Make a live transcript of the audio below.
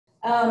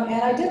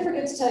And I did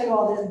forget to tell you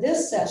all that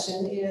this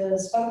session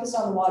is focused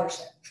on the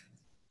watershed.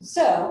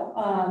 So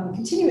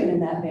continuing in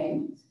that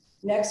vein,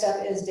 next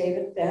up is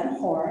David Van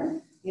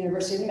Horn,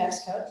 University of New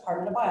Mexico,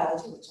 Department of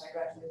Biology, which I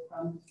graduated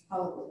from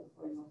probably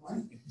before you were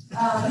born.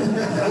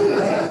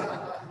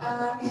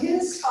 Anyway,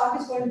 his talk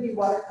is going to be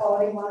water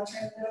quality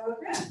monitoring in the Middle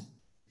Grande.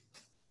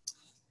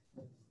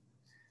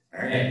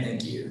 All right,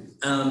 thank you.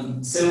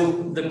 So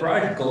the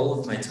broad goal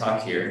of my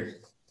talk here,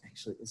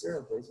 actually, is there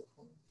a blazer?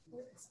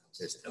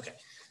 Okay.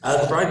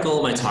 The broad goal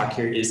of my talk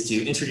here is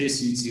to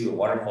introduce you to a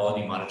water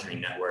quality monitoring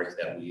network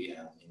that we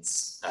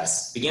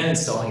began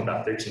installing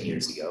about 13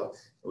 years ago.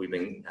 We've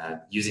been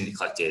using to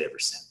collect data ever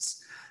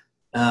since.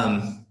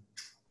 I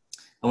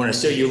want to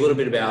show you a little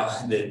bit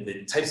about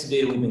the types of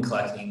data we've been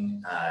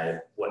collecting,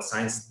 what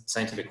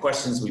scientific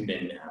questions we've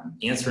been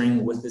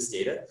answering with this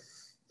data.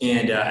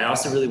 And I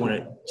also really want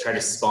to try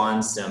to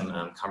spawn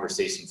some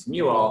conversation from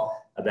you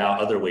all about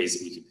other ways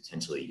that we could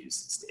potentially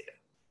use this data.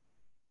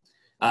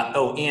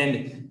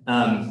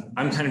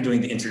 I'm kind of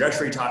doing the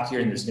introductory talk here,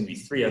 and there's going to be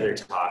 3 other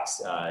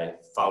talks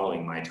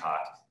following my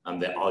talk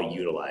that all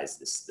utilize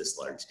this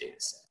large data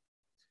set.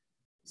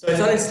 So I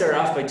thought I'd start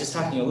off by just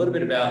talking a little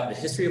bit about the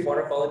history of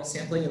water quality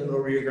sampling in the Middle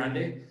Rio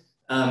Grande.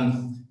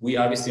 We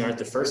obviously aren't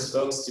the first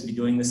folks to be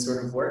doing this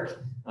sort of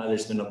work.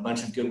 There's been a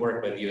bunch of good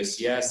work by the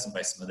USGS and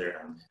by some other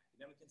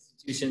academic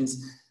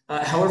institutions.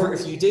 However,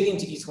 if you dig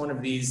into each one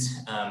of these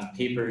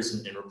papers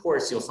and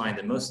reports, you'll find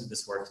that most of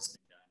this work has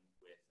been done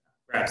with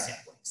grab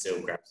sampling.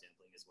 So grab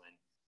sampling is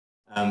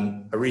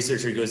when a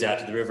researcher goes out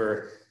to the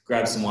river,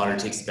 grabs some water,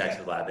 takes it back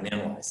to the lab, and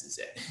analyzes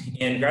it.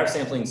 And grab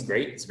sampling is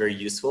great, it's very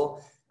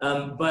useful.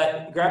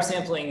 But grab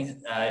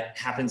sampling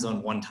happens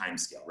on one time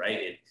scale, right?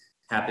 It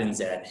happens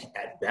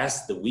at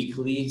best the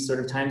weekly sort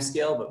of time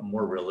scale, but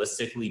more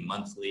realistically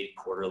monthly,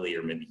 quarterly,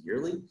 or maybe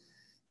yearly.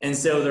 And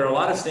so there are a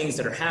lot of things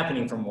that are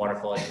happening from a water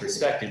quality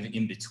perspective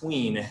in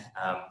between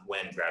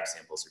when grab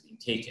samples are being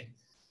taken.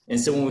 And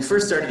so when we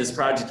first started this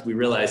project, we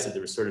realized that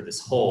there was sort of this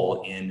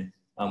hole in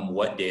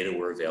what data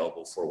were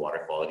available for water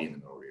quality in the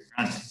Middle Rio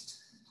Grande.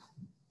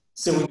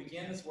 So we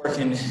began this work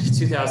in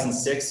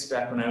 2006,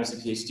 back when I was a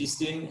PhD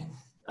student.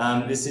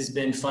 This has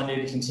been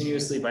funded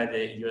continuously by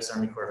the U.S.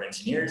 Army Corps of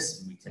Engineers,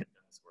 and we couldn't have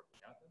done this work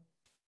without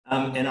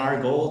them. And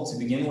our goal to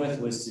begin with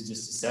was to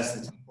just assess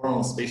the temporal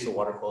and spatial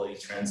water quality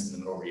trends in the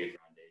Middle Rio Grande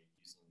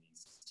using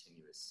these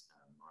continuous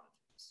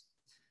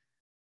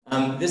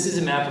monitors. This is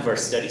a map of our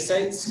study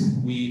sites.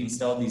 We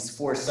installed these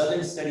 4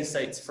 southern study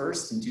sites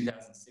first in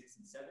 2006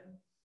 and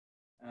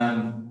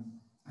 2007.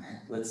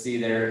 Let's see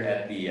there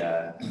at the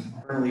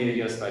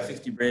Bernalillo US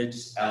 550 bridge,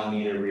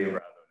 Alameda, Rio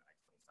Bravo,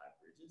 and I-25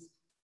 bridges.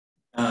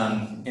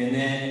 And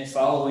then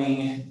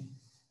following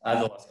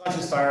the Los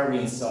Conchas fire, we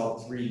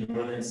installed 3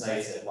 northern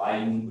sites at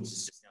Leiden, which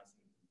is just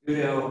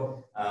downstream of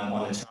Caputo,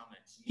 on the Chama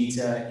and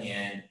Chinita,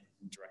 and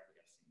directly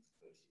upstream of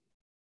Cochi.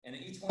 And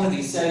at each one of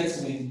these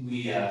sites,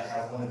 we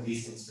have one of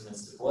these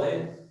instruments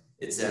deployed.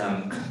 It's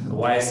a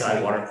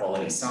YSI water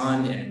quality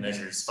sonde, and it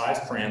measures 5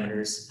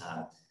 parameters: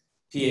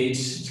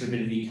 pH,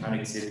 turbidity,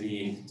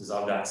 conductivity,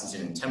 dissolved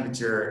oxygen, and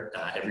temperature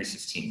every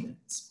 15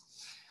 minutes.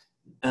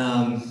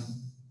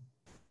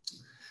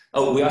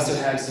 We also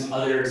have some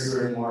other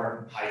sort of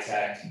more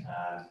high-tech,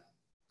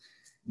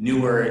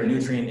 newer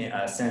nutrient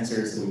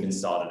sensors that we've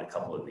installed at a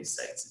couple of these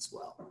sites as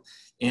well.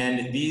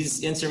 And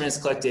these instruments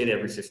collect data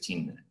every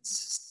 15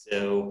 minutes.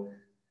 So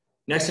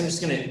next, I'm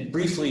just going to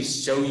briefly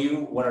show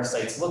you what our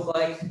sites look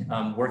like,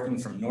 working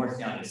from north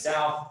down to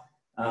south.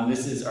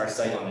 This is our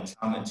site on the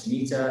Chama and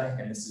Chinita,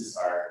 and this is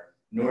our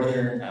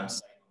northern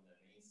site on the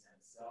main stem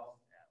itself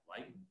at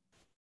Leiden.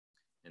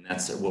 And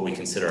that's what we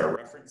consider our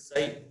reference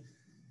site.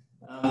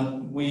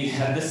 We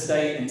had this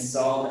site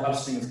installed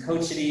upstream of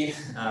Cochiti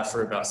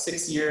for about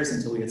 6 years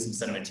until we had some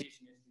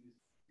sedimentation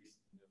issues.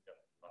 Recently moved up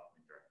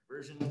to direct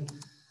diversion.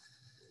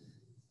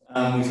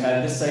 We've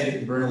had this site at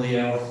the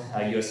Bernalillo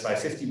US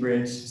 550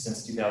 bridge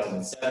since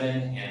 2007,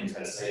 and we've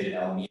had a site at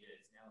Alameda.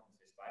 It's now in the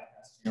fish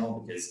bypass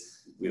channel because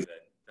we've had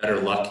better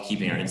luck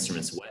keeping our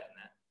instruments wet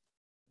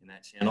in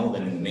that channel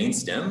than in the main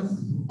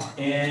stem.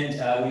 And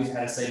we've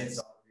had a site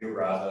installed at Rio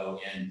Bravo,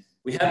 and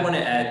we had one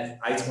at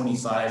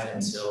I-25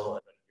 until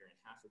about a year and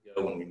a half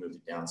ago when we moved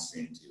it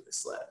downstream to a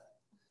sled.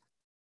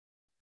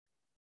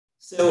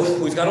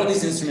 So we've got all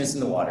these instruments in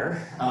the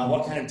water.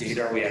 What kind of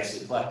data are we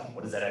actually collecting?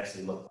 What does that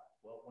actually look like?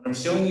 Well, what I'm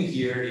showing you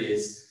here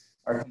is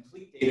our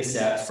complete data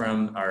set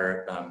from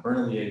our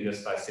Bernalillo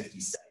US 550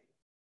 site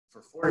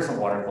for 4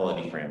 different water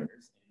quality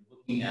parameters, and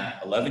looking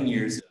at 11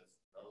 years of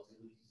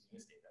relatively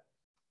continuous data.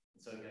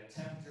 And so I've got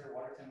temperature,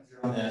 water temperature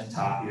on the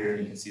top here.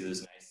 You can see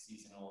those nice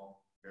seasonal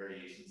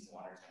variations in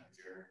water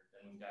temperature.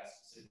 Then we've got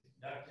specific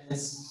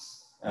conductance.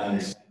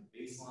 There's kind of a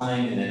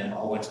baseline, and then a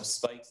whole bunch of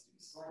spikes due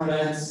to storm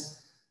events.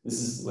 This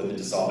is what the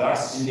dissolved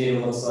oxygen data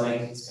looks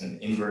like. It's kind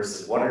of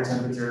inverse of water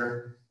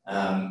temperature,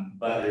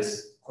 but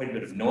there's quite a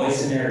bit of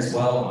noise in there as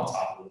well, and I'll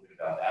talk a little bit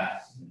about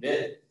that in a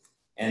bit.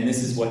 And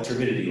this is what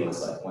turbidity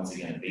looks like. Once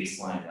again, a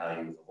baseline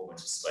value with a whole bunch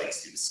of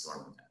spikes due to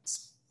storm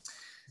events.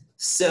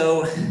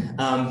 So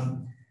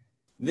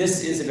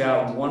This is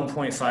about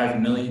 1.5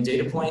 million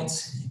data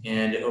points,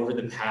 and over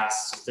the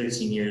past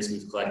 13 years,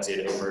 we've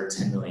collected over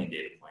 10 million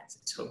data points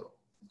in total.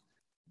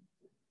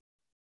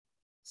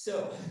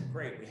 So,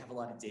 great, we have a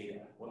lot of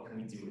data. What can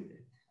we do with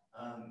it?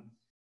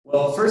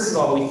 Well, first of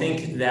all, we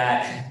think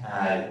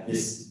that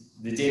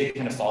the data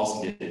kind of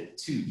falls into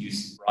two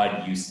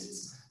broad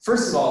uses.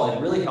 First of all, it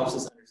really helps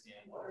us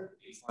understand what are the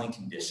baseline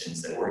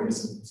conditions that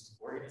organisms in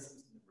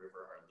the river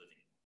are living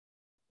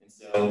in. And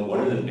so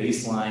what are the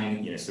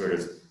baseline, sort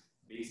of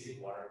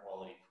basic water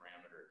quality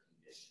parameter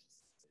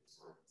conditions that these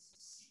organisms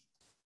see.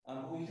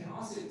 We can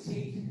also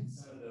take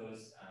some of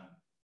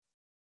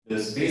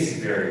those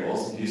basic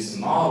variables and do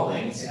some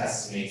modeling to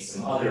estimate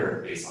some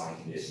other baseline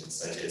conditions,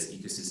 such as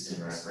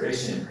ecosystem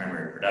respiration and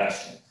primary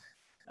production.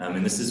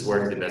 And this is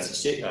work that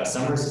Betsy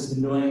Summers has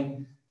been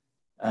doing,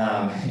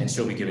 and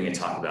she'll be giving a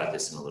talk about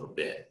this in a little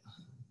bit.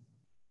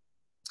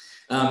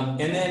 And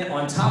then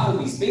on top of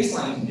these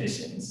baseline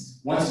conditions,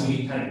 once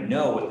we kind of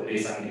know what the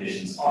baseline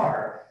conditions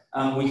are,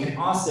 we can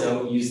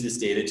also use this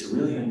data to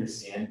really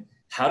understand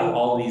how do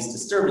all these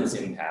disturbance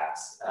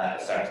impacts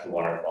affect the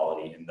water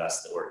quality and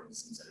thus the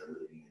organisms that are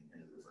living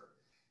in the river.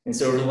 And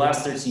so over the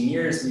last 13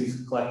 years,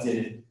 we've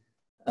collected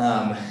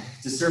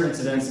disturbance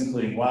events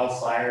including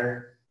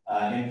wildfire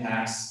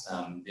impacts,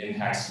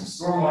 impacts from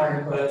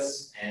stormwater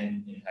inputs,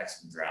 and impacts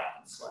from drought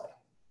and flooding.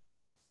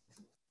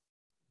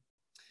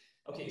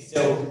 Okay,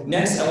 so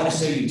next I want to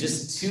show you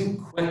just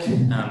two quick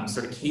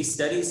sort of case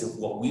studies of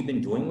what we've been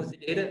doing with the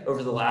data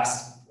over the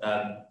last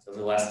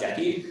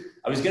decade.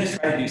 I was going to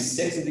try to do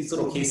 6 of these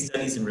little case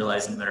studies and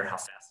realize no matter how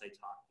fast I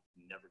talk,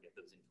 you never get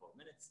those in 12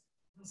 minutes.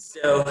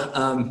 So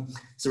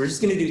we're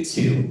just going to do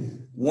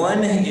 2.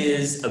 One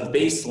is a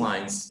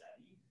baseline study,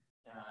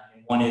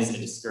 and one is a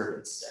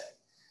disturbance study.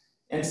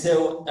 And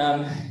so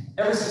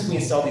ever since we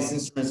installed these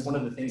instruments, one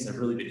of the things I've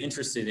really been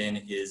interested in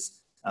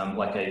is,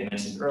 like I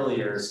mentioned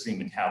earlier, stream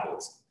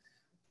metabolism.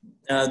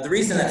 The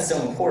reason that's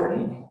so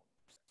important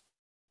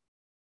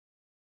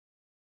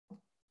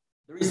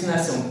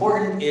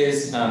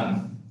is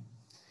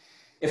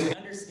if we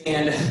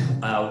understand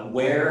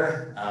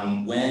where,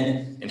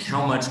 when, and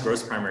how much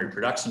gross primary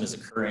production is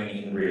occurring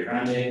in the Rio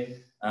Grande,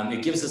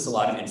 it gives us a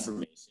lot of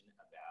information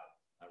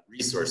about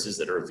resources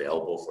that are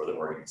available for the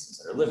organisms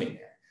that are living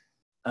there.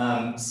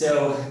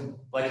 So,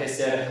 like I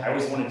said, I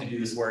always wanted to do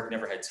this work,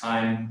 never had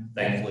time.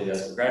 Thankfully,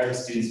 that's what graduate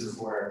students are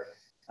for.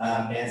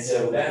 And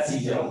so Betsy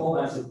did a whole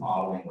bunch of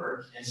modeling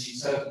work, and she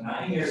took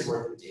 9 years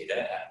worth of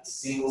data at a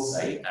single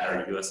site, at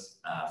our US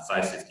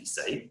 550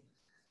 site.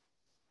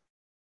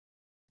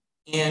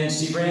 And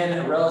she ran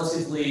a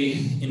relatively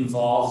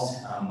involved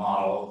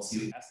model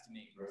to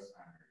estimate gross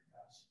primary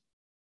production.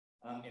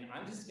 And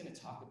I'm just going to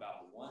talk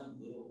about one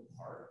little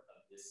part of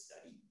this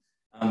study.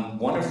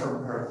 One of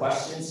her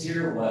questions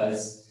here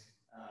was,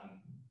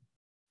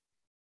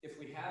 if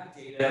we have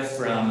data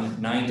from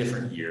 9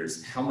 different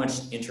years, how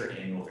much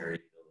interannual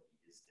variability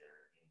is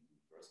there in the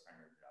gross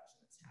primary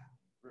production that's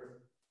happening in the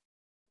river?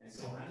 And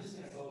so I'm just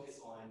going to focus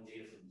on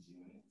data from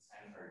June. It's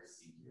kind of hard to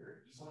see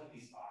here. Each one of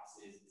these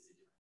boxes is a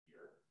different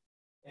year.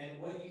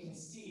 And what you can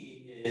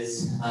see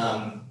is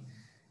from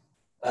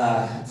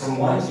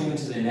one June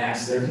to the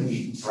next, there can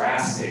be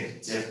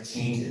drastic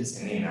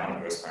changes in the amount of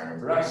gross primary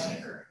production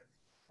occurring.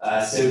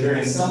 So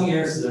during some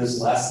years,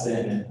 there's less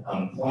than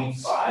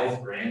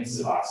 0.5 grams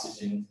of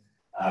oxygen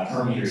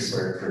per meter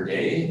squared per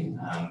day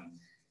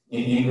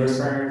in gross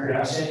primary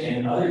production. And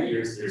in other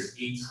years, there's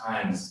 8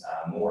 times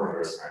more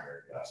gross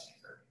primary production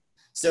occurring.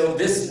 So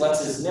this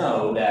lets us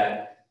know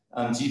that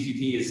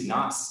GPP is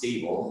not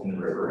stable in the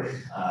river,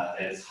 that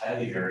it's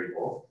highly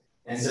variable.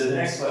 And so the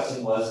next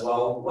question was,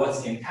 well,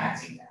 what's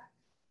impacting that?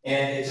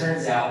 And it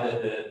turns out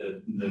that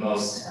the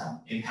most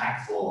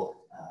impactful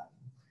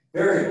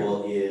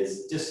variable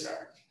is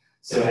discharge.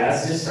 So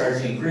as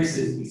discharge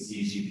increases, we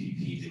see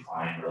GPP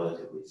decline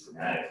relatively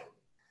dramatically.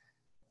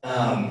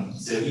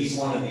 So each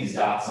one of these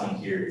dots on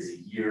here is a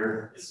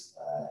year, is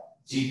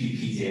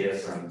GPP data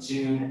from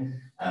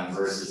June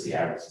versus the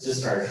average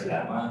discharge for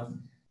that month.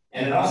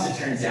 And it also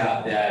turns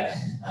out that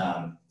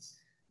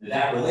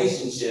that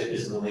relationship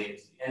is related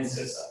to the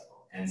ENSO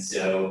cycle. And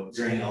so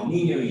during El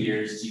Nino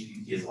years,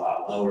 GPP is a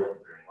lot lower than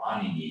during La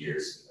Nina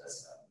years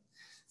because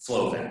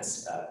flow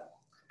events.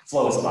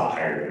 Flow is a lot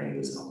higher during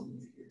those El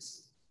Nino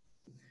years.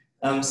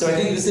 So I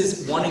think this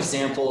is one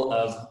example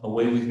of a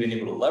way we've been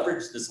able to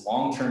leverage this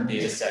long-term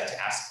data set to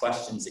ask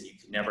questions that you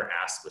could never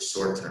ask with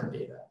short-term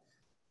data.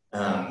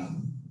 Oh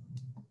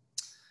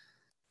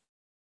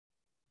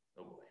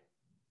boy,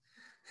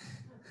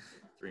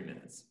 3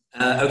 minutes.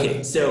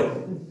 Okay,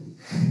 so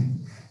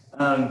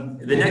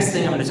the next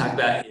thing I'm going to talk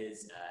about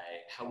is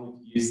how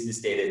we've used this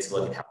data to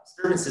look at how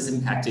disturbances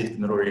impacted the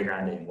Middle Rio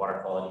Grande and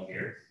water quality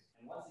here.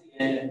 And once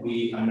again,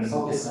 I'm going to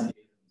focus on data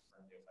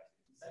from the Rio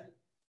 550 site.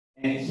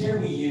 And here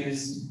we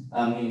use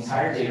the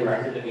entire data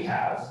record that we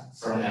have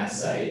from that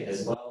site,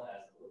 as well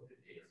as a little bit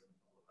of data from a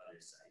couple of other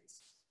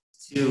sites,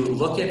 to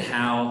look at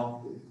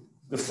how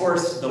the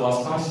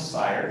Los Conchas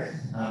fire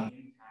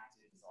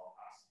impacted dissolved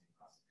oxygen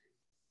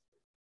concentration.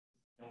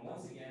 And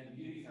once again, the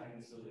beauty of having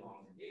this really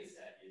long-term data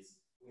set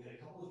is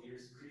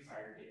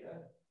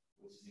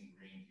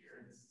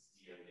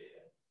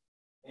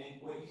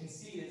And what you can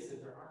see is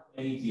that there aren't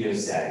any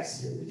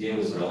geostatics here. The data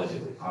was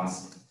relatively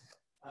constant.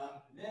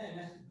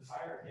 Then the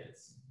fire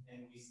hits,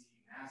 and we see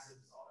massive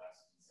dissolved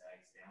oxygen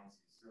sags down to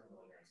 0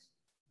 milligrams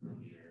per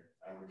liter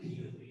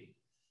repeatedly.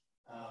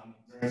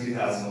 During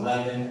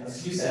 2011, a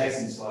few sags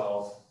in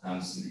 12,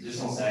 some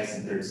additional sags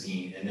in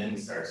 13, and then we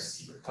start to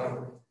see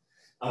recovery.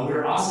 We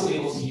were also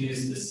able to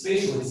use the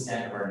spatial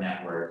extent of our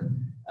network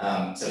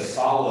to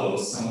follow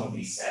some of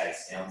these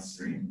sags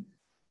downstream.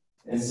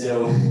 And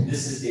so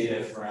this is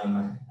data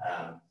from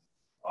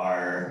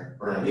our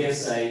Bernalillo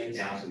site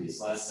down to the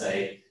Isla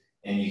site.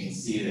 And you can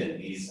see that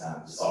these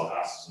dissolved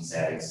oxygen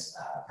sags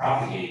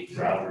propagate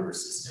throughout the river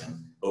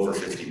system over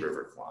 50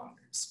 river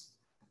kilometers.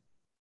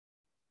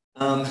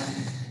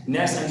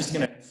 Next, I'm just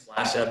going to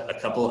flash up a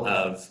couple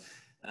of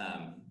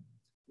a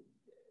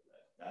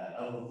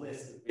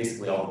list of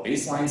basically all the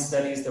baseline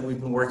studies that we've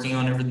been working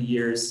on over the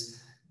years.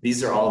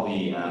 These are all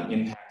the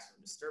impacts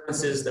from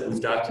disturbances that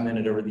we've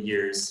documented over the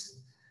years.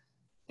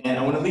 And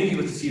I want to leave you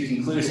with a few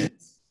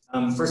conclusions.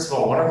 First of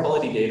all, water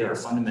quality data are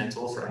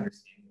fundamental for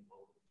understanding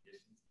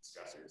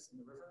in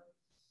the river.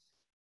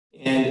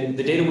 And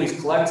the data we've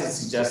collected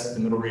suggests that the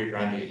Middle Rio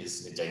Grande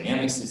is a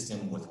dynamic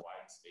system with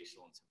wide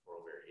spatial and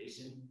temporal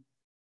variation.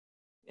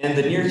 And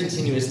the near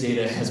continuous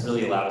data has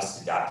really allowed us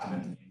to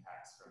document the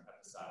impacts from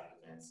episodic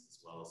events as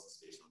well as the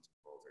spatial and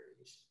temporal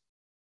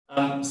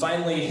variation.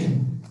 Finally,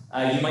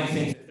 you might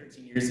think that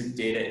 13 years of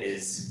data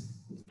is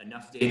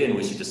enough data and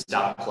we should just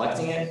stop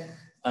collecting it.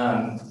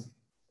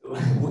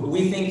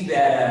 We think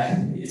that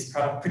it's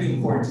pretty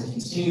important to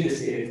continue this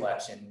data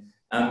collection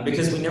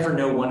because we never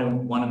know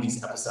when one of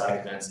these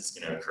episodic events is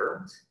going to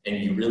occur, and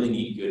you really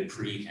need good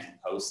pre and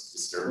post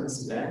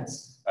disturbance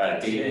events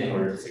data in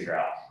order to figure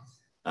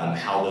out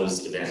how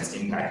those events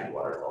impacted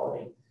water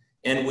quality.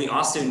 And we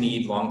also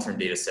need long-term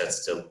data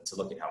sets to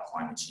look at how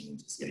climate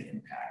change is going to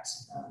impact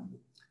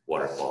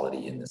water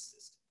quality in this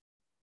system.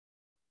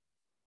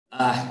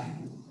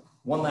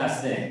 One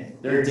last thing,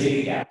 there are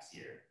data gaps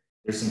here.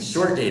 There's some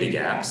short data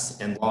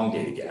gaps and long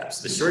data gaps.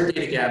 The short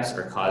data gaps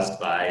are caused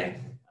by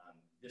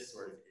this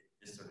sort of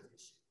issue.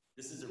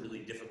 This is a really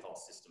difficult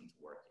system to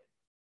work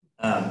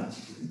in.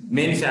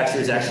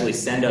 Manufacturers actually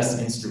send us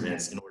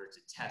instruments in order to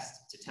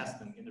test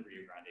them in the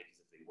Rio Grande, because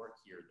if they work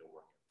here, they'll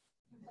work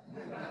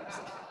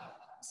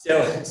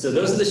here. So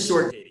those are the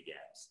short data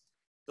gaps.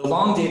 The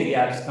long data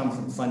gaps come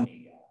from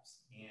funding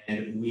gaps.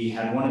 And we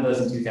had one of those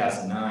in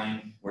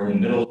 2009. We're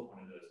in the middle of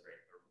one of those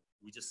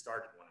we just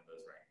started one of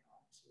those right now,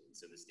 actually.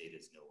 So this data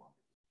is no longer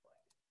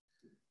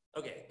collected.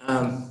 Okay,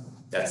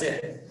 that's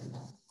it.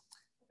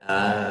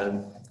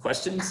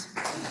 Questions?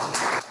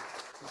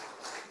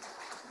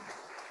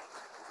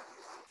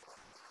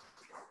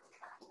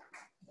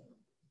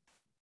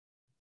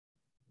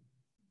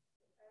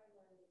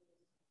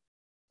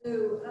 So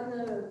on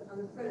the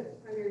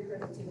primary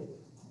productivity,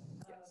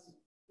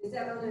 is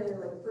that on a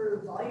like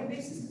per volume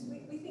basis? Because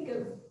we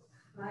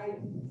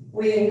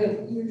think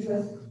of years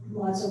with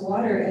lots of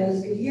water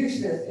as good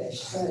years for the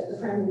fish, but the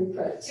primary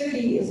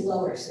productivity is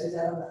lower. So is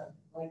that on a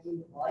like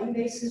volume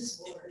basis?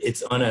 Or?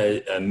 It's on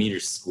a meter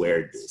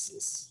squared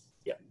basis.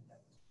 Yeah.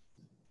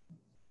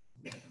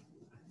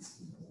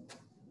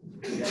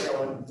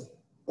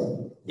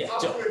 Yeah.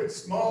 How could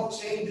small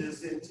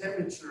changes in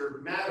temperature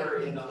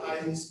matter in a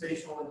highly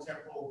spatial and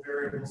temporal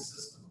variable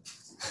system?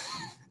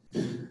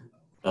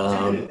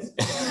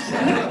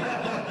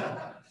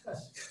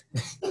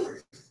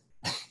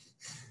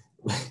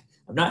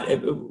 I'm not.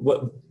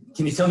 What?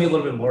 Can you tell me a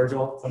little bit more,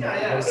 Joel?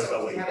 Yeah.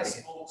 So if you had a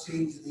small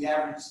change in the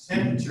average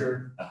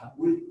temperature,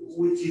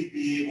 would you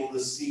be able to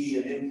see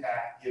an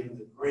impact given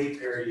the great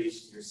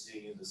variation you're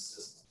seeing in the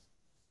system?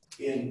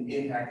 In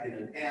impacting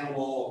an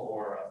animal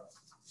or a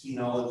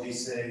phenology,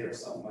 say, or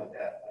something like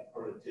that, like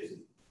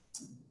productivity?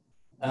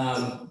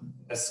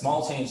 A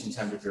small change in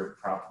temperature,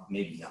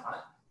 maybe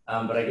not.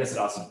 But I guess it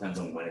also depends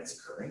on when it's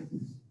occurring.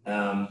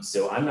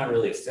 So I'm not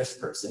really a fish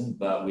person,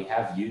 but we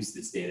have used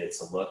this data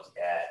to look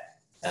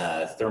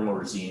at thermal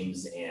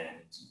regimes and,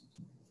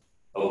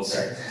 we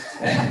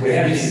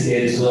have used this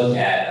data to look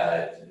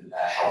at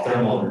how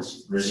thermal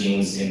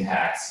regimes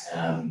impact,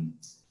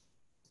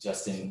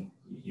 Justin,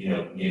 you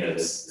know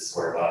this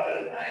work a lot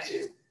better than I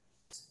do.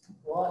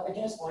 Well, I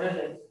guess one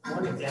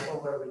example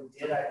where we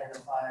did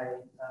identify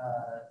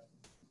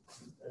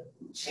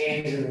a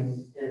change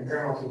in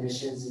thermal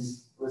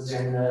conditions was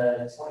during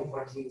the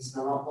 2014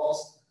 snowmelt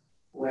pulse,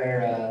 where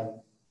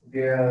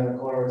Bureau and the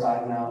Corps were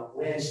talking about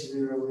when should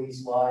we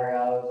release water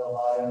out of the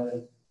lotto,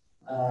 and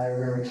I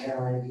remember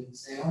Caroline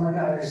saying, "Oh my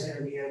God, there's going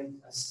to be a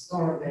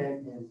storm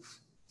event," and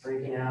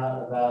freaking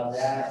out about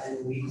that.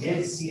 And we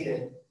did see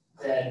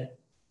that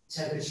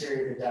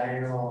temperature to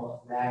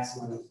diurnal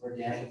maximums were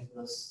down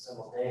for those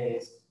several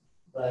days.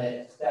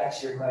 But back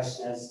to your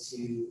question as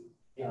to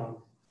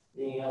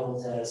being able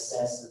to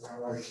assess the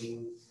thermal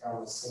regime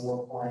from a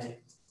single point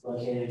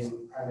located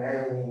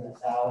primarily in the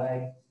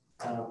thalweg.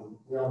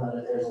 We all know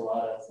that there's a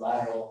lot of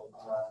lateral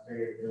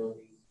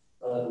variability,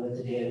 but with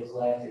the data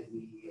collected,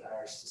 we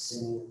are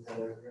assuming that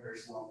the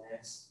rivers will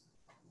mix.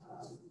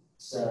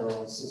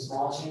 So some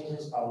small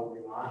changes, probably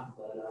not,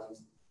 but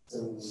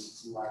some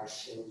large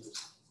changes,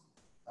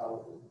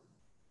 probably.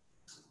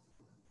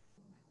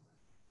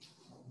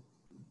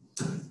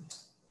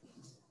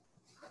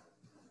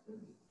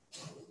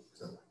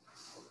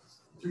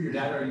 Through your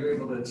data, are you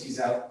able to tease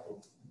out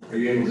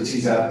the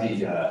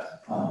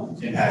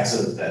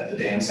impacts that the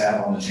dams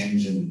have on the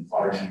change in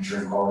water temperature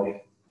and quality?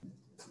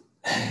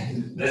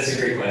 That's a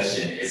great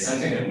question. It's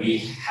something that we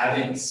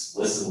haven't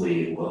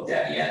explicitly looked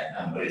at yet,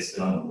 but it's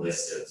been on the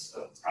list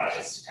of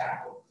projects to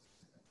tackle.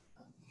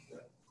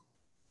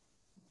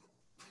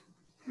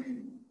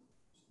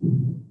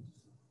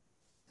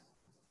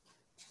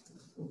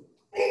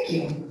 Thank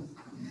you.